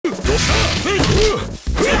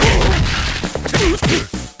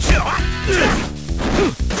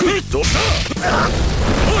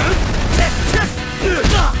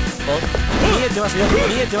ますよ。見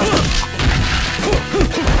えてます。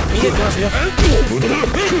見えてますよ。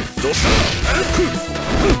どうした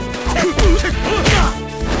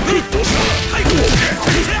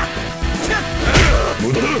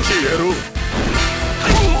無駄だ、消えろ。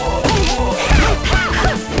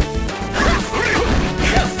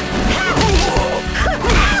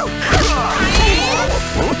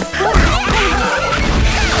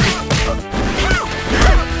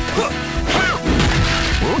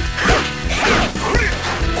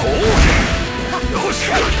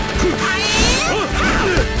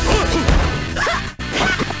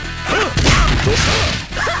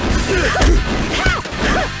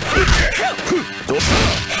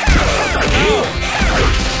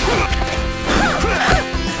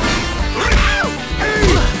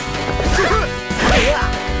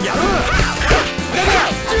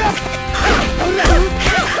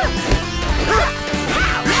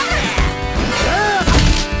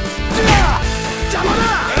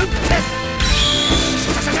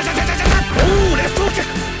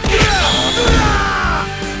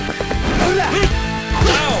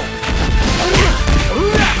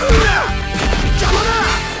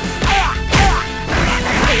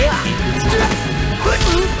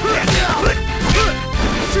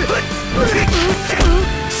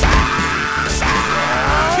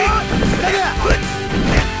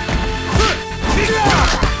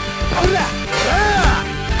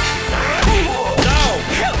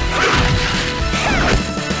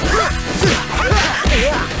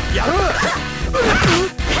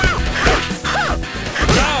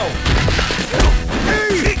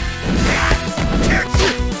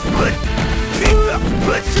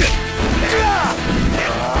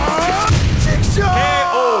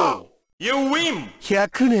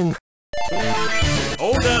100年。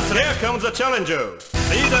Order select. Here comes the challenger.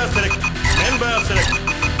 Leader select. Member select.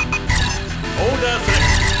 Order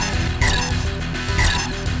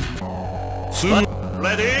select.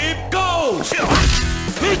 Ready, go!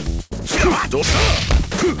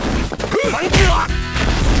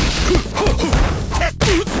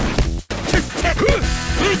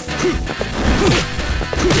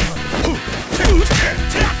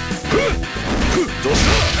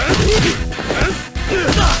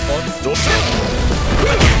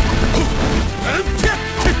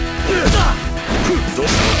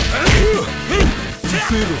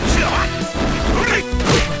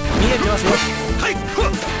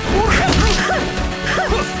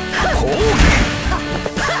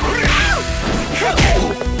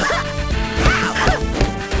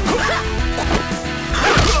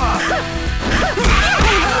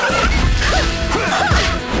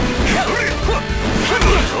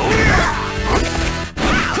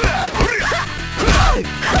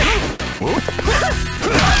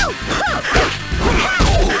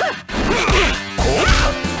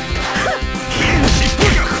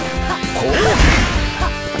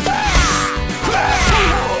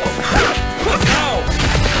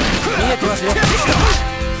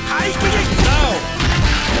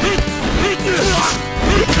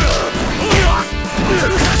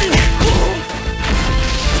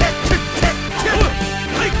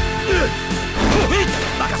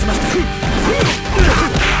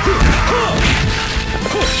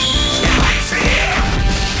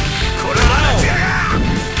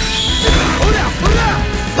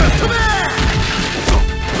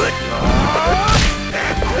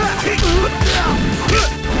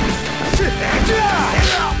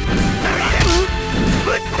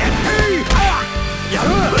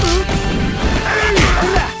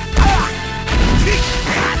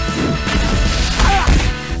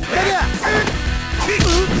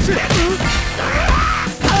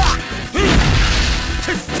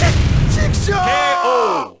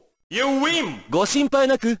ご心配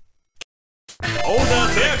なく。Order,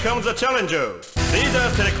 here comes the challenger. Leader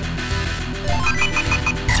select.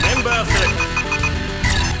 Member select.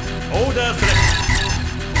 Order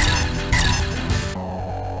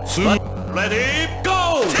select. Ready, go!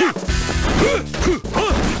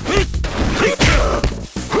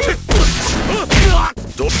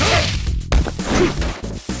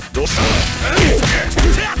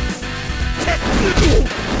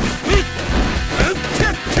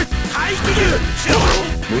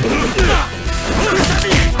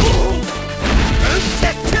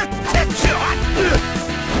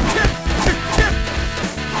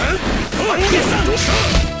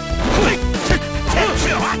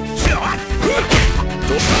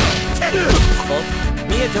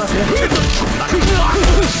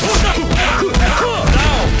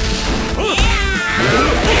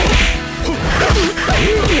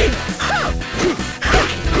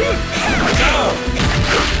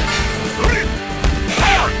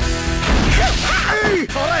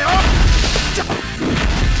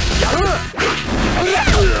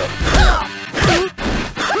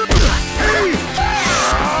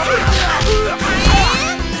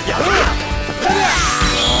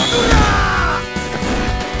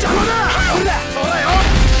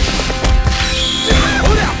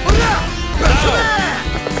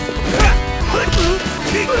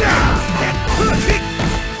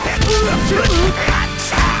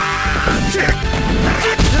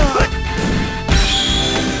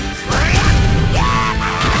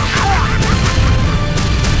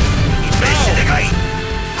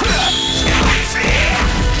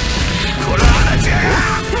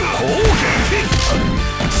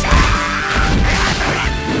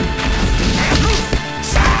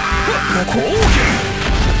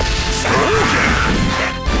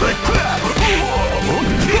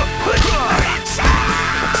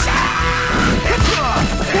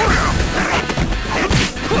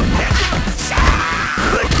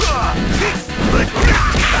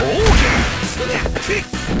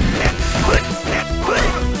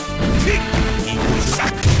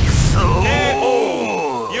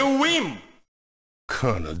 こ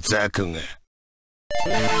の雑魚が。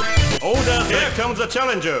 Order, here comes the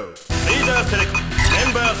challenger. Leader select,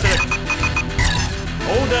 member select.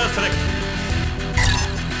 Order select.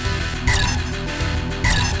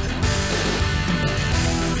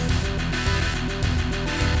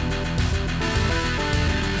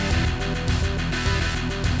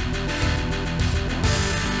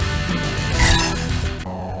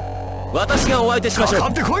 私がお相手しましょう。か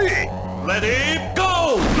かってこい。 Ready, go!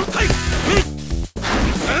 はい。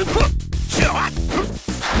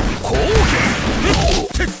こう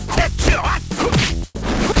け。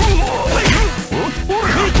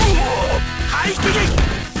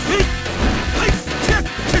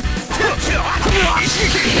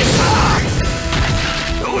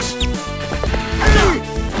よし。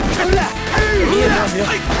見えてますよ。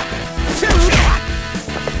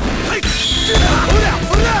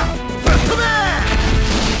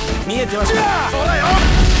見えてますよ。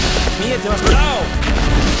見えてますよ。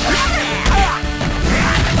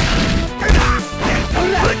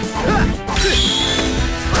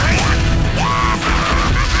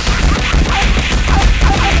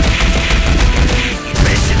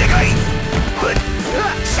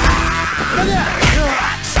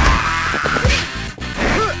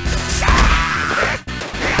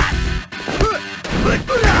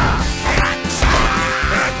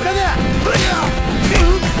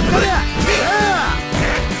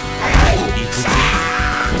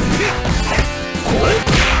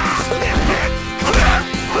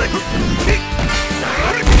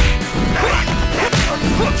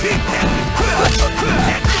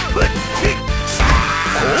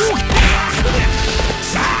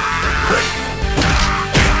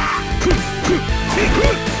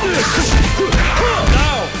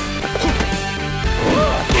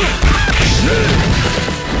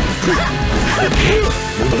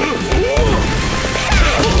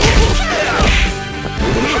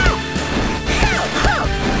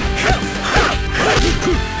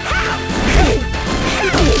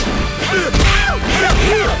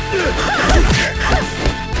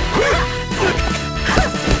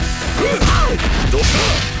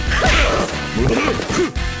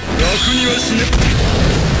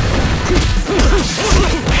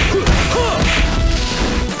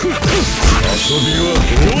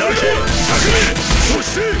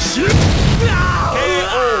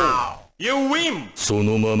You win! そ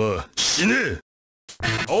のまま死ね。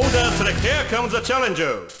 Order select, here comes the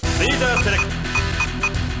challenger. Leader select.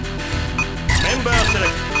 Member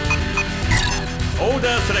select.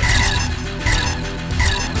 Order select.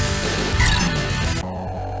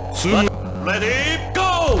 すぐ Ready,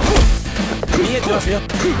 go! 見えてますよ。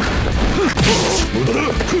戻る。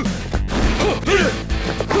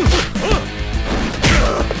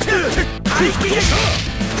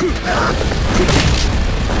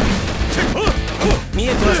見え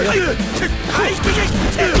てますよ。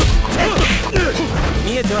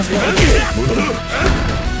見えてますよ。戻る。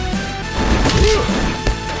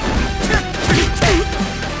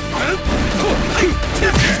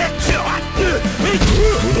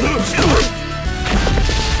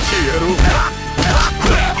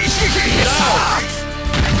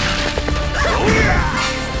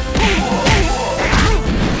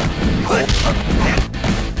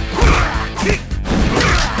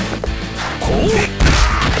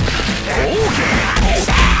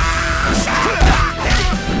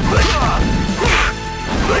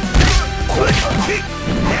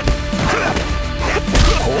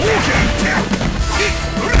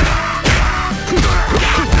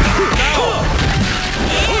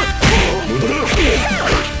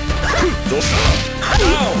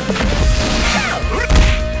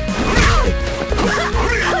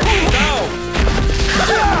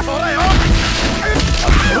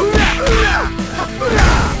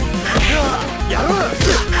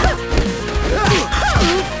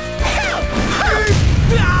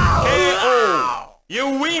You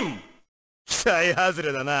win! 期待外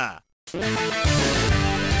れだな。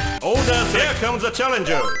 Order, here comes the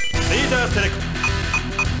challenger. Leader select.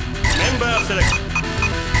 Member select.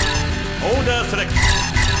 Order select.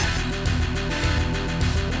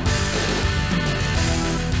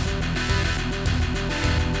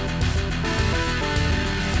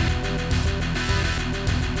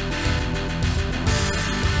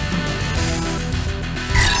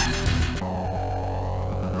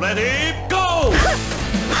 Ready, go!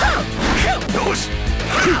 よし。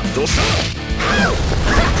どうした。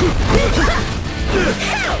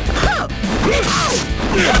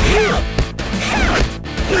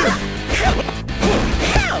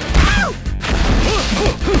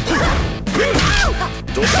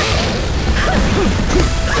どうした。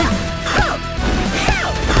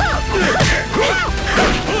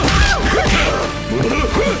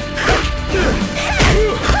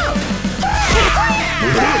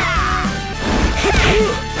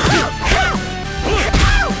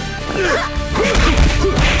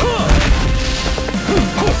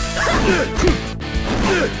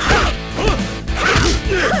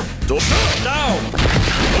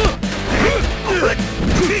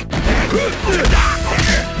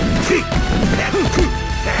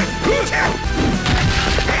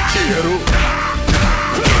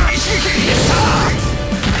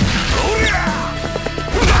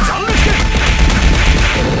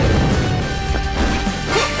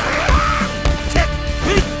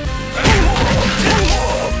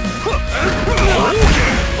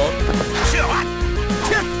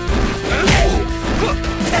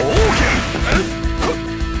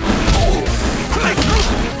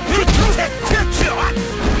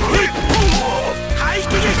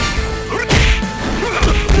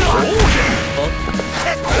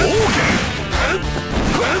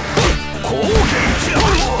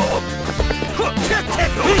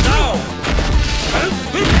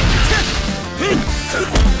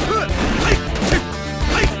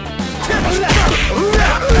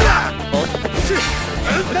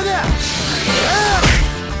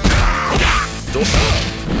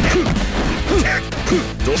どう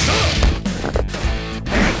した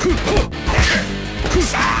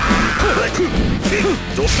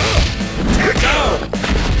どうした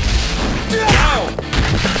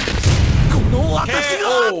この私が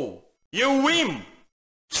KO! You win!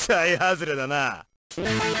 期待外れだな。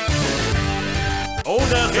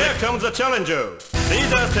 Order Here comes the challenger.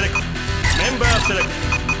 Leader select. Member select.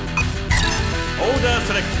 Order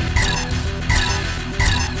select.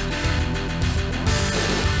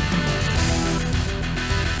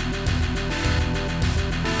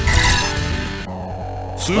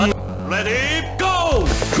 すぐ Ready? Go!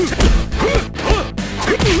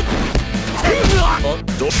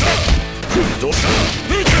 どうしたどうした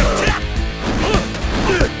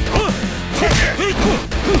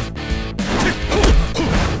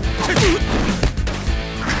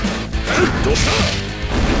どうした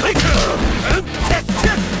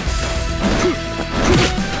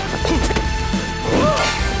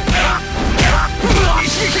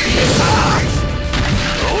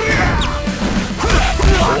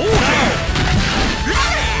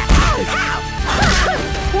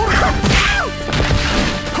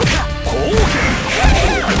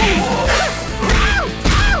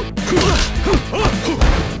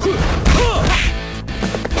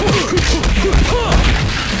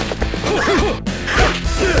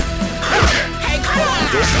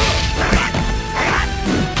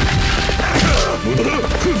無駄だ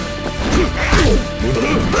無駄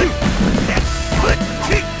だ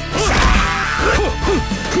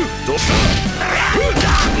どうしたどうした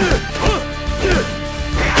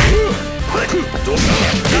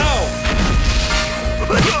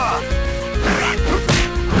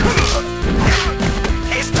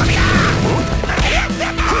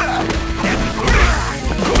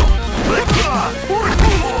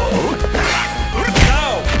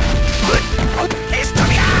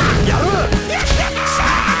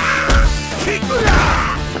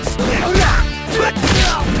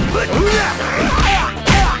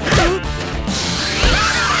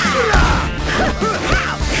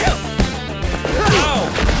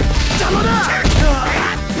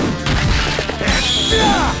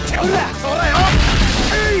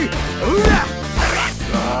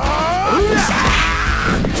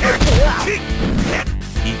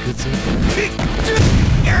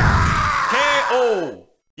KO!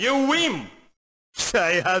 You win! 期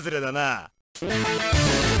待外れだな。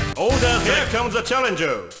 Order Here comes the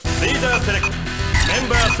challenger. Leader select.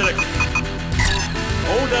 Member select.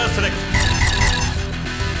 Order select.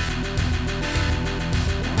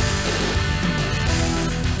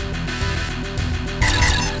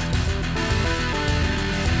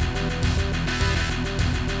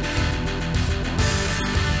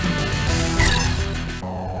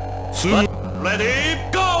 すぐ Ready?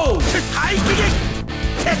 Go! 排気撃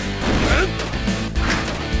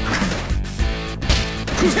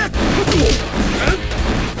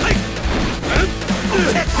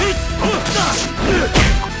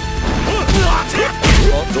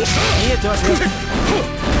どうした見えてますよ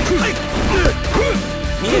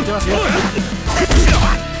見えてますよ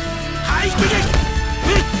排気撃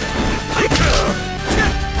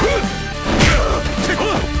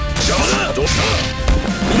邪魔だどうした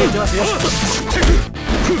見えてますよ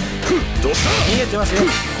どうした見えてますよ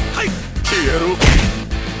消えろ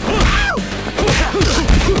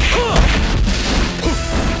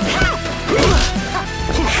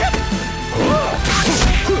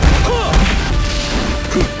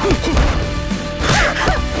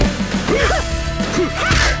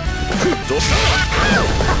どうした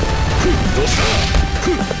どう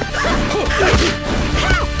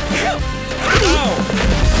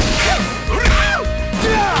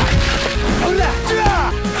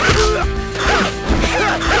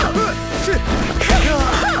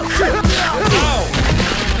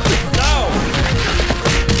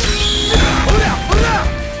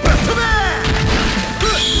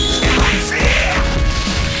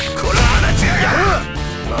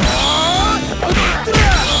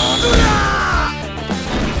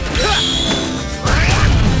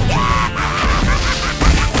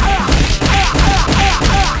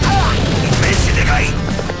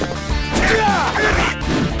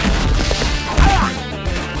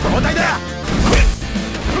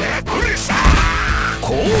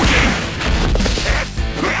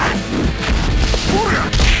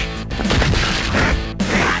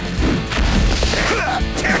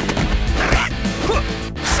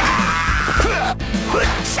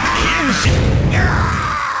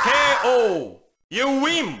KO! You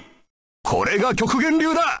win! これが極限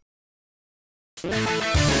流だ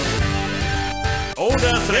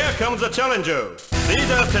Order Here comes the challenger.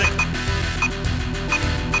 Leader select.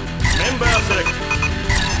 Member select.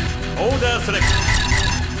 Order select.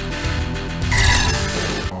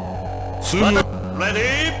 レディ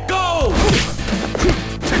ーゴー。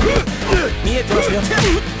見えてますよ。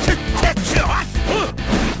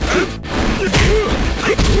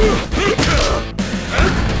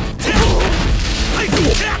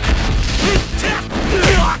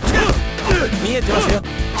見えてますよ。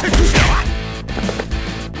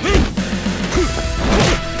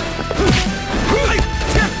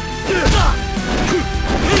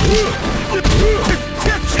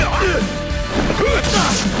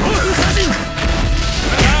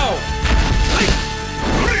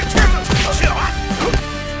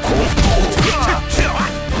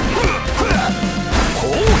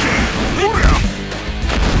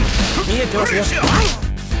見えてますよ。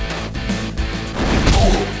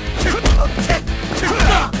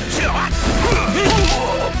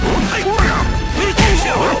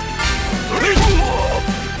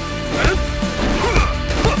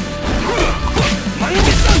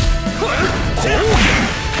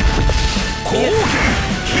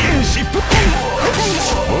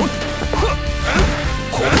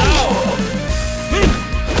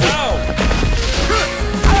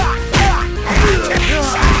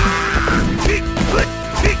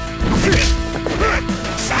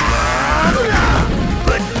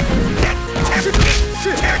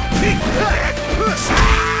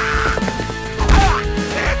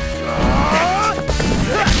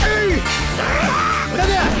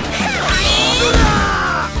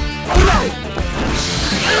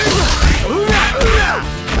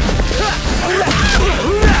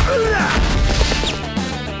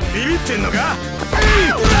ビビってんのか。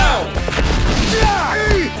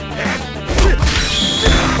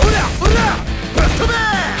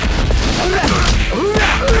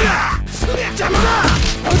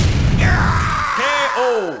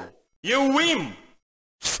KO! You win!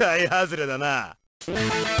 期待外れだな。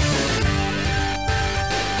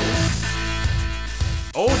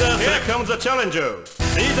Order select. Here comes the challenger.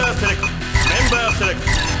 Leader select. Member select.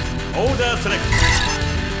 Order select.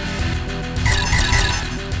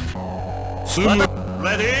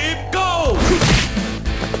 Ready, go!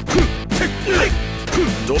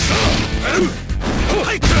 どうした。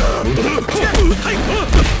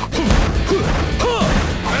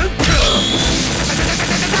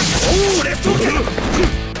おお、レフト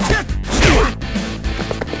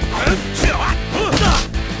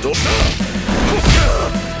どうした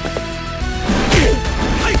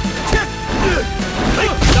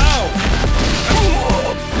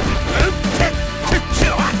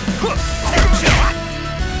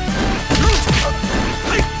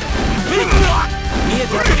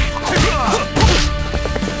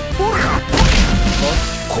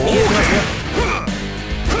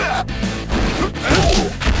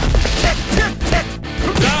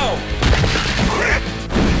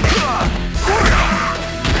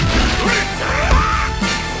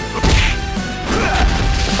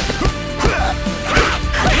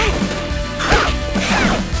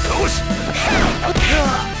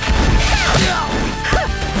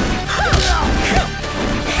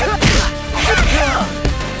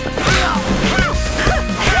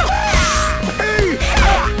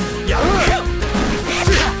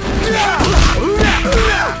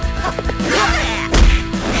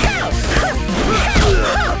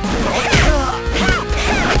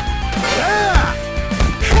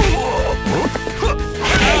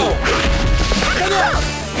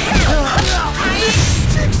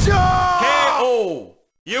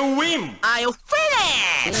I'll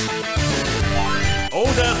finish!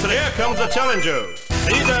 Order select. Here comes the challenger.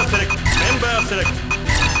 Leader select. Member select.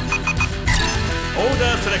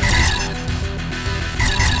 Order select.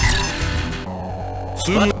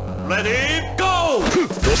 Ready, go!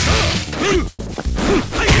 どうした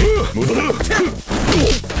無駄だ。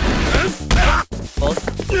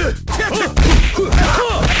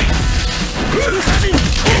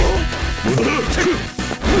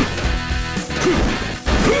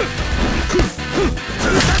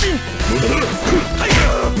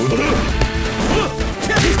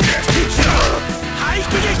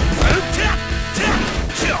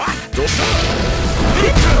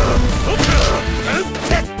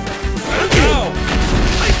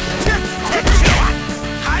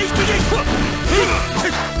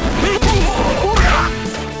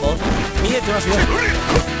見えてますよ。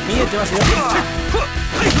見えてますよ。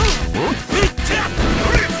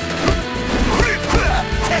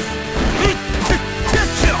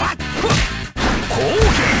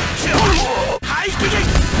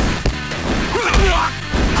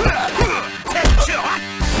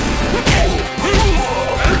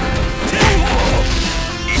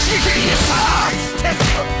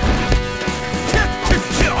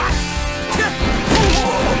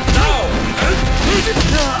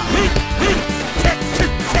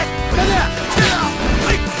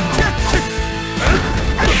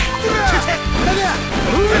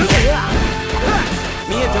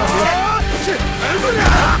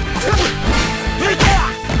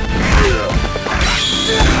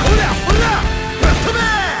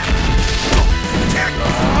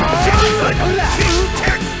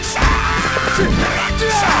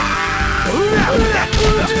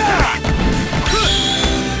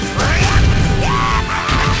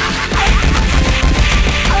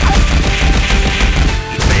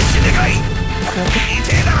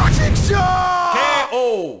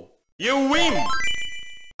KO! You win!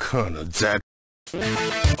 このザ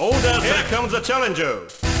Order, here comes the challenger.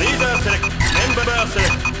 Leader select, member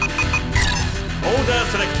select. Order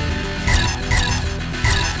select.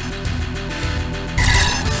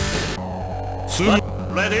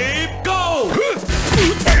 Ready, go!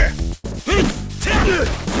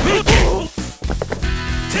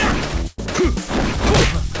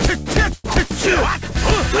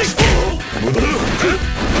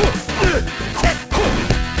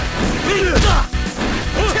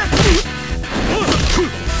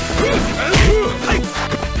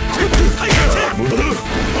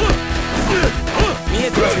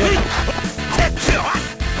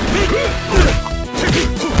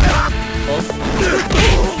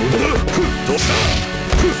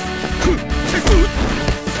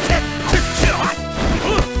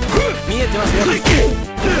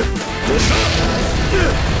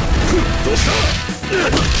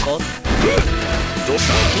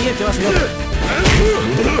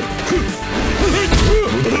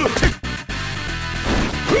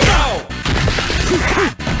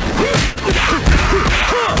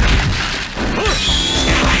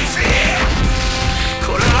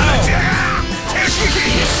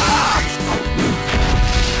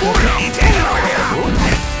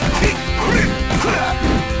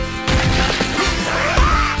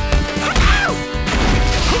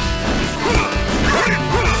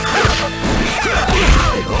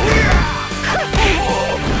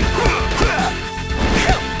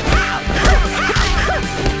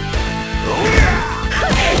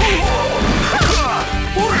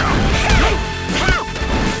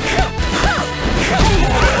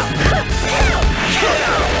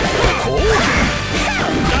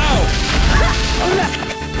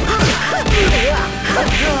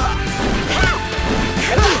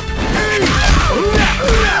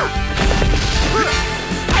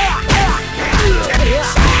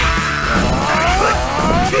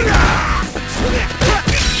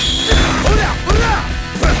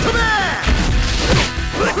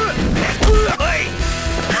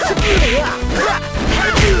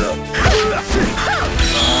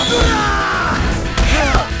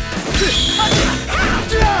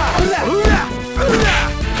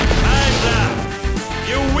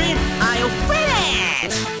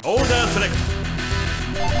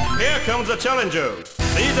 Here comes the challenger.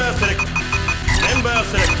 Leader select. Member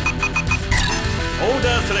select.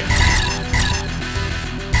 Order select.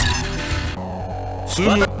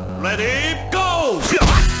 Ready, go!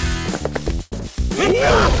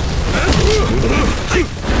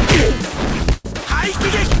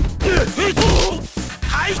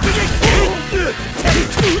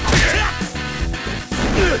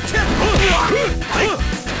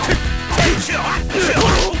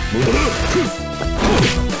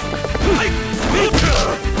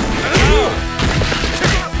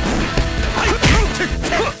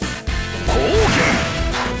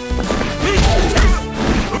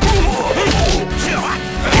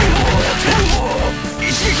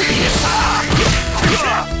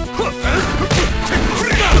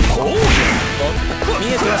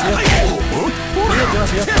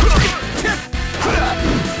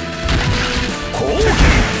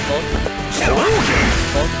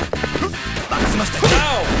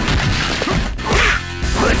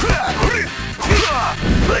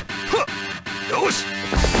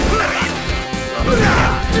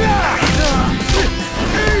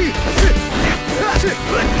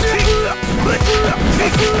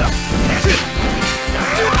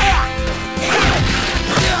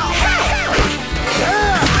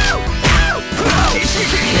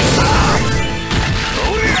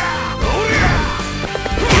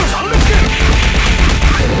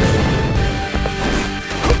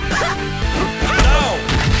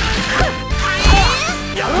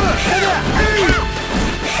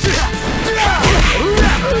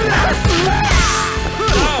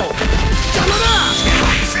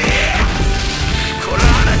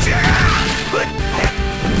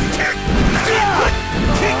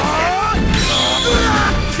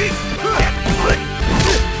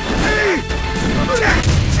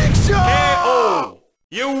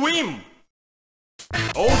 You win!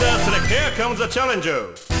 Order select. Here comes the challenger.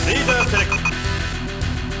 Leader select.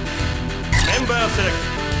 Member select.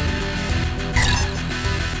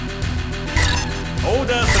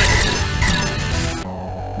 Order select.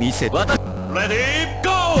 見せわたレディーゴ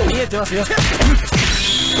ー。見えてますよ。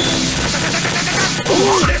お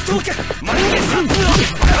おレッドオーケーマリンゲさん見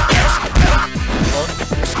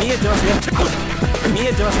えてますよ。見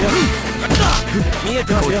えてますよ。見え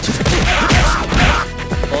てますよ。こ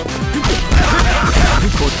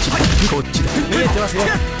っちだこっちだ。見えてますよ。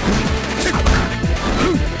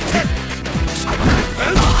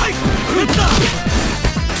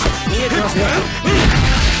見えてますよ。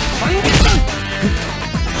マリンゲさん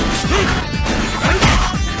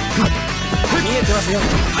見えてますよ。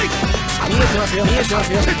見えてますよ。見えてま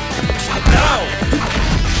すよ。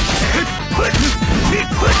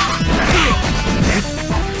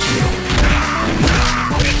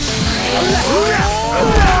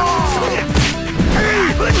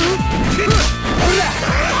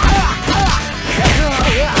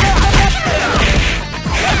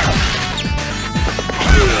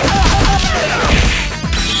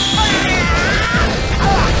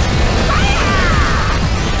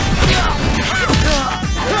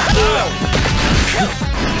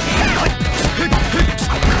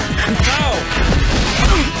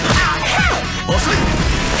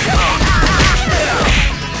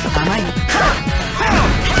甘いね。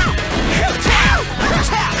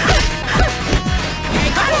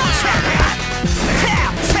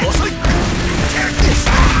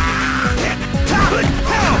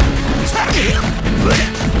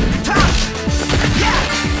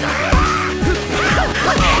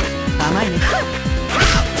甘いね。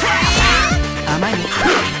甘いね。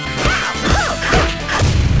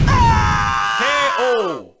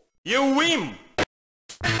KO. You win.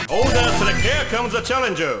 Order select. Here comes the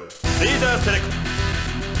challenger. Leader select.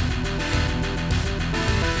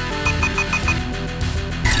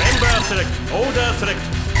 Member select. Order select.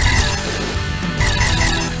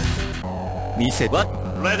 見せわ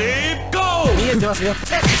Ready, go! 見えてますよ。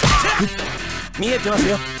見えてます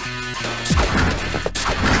よ。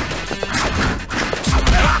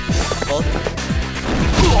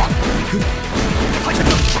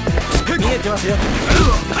見えてますよ。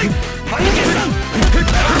マリンゲさん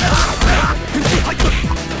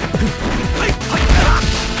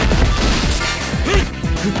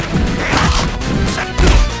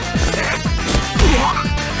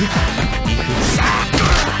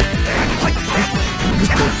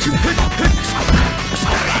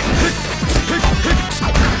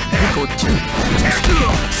こっちだ。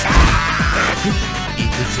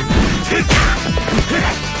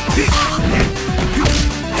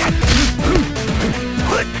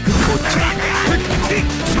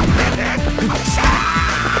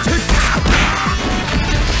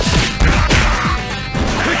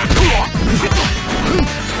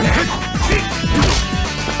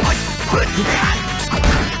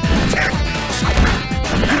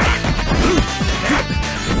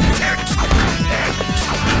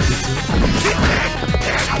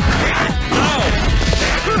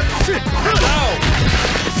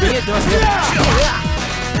見えてますよ。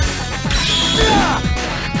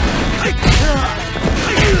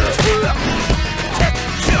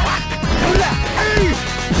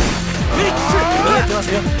見えてま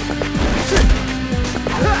すよ。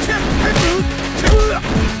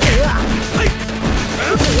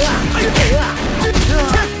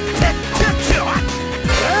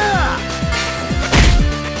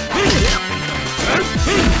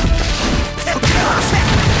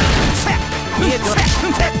見えてます。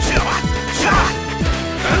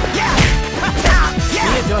見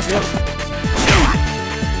えてますよ。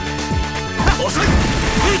遅い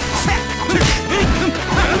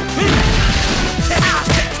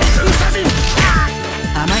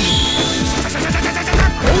甘いね。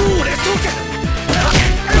おおレッドオーケー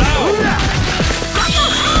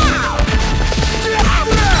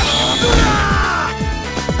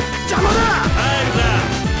邪魔だ Time's up.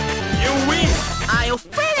 You win. I'll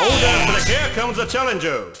Order select. Here comes the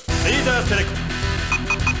challenger. Leader select.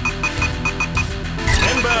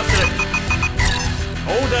 Member select.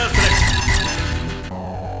 Order select.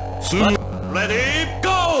 Ready,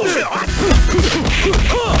 go!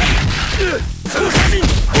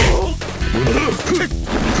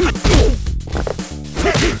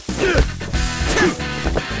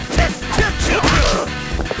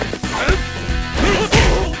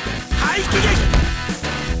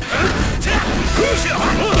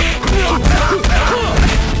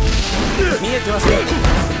 見えてますよ。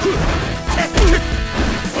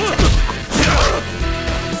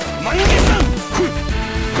マリンゲさん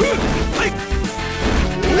はい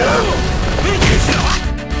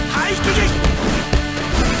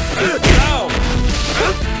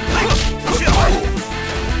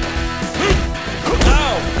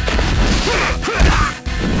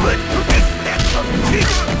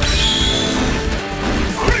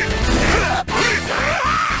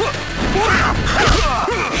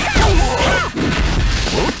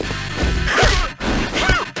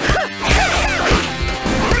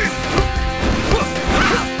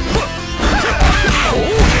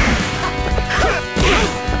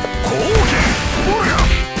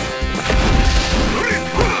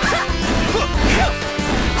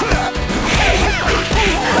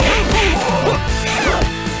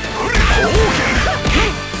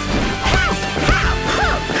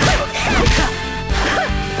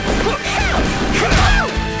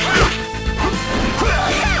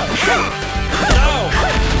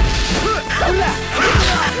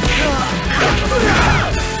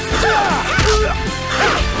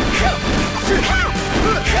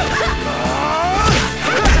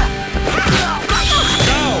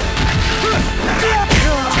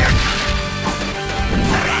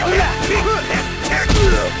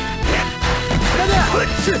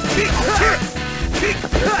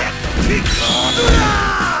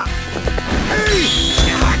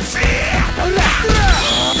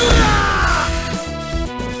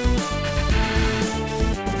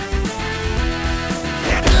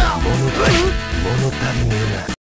物足りねえな。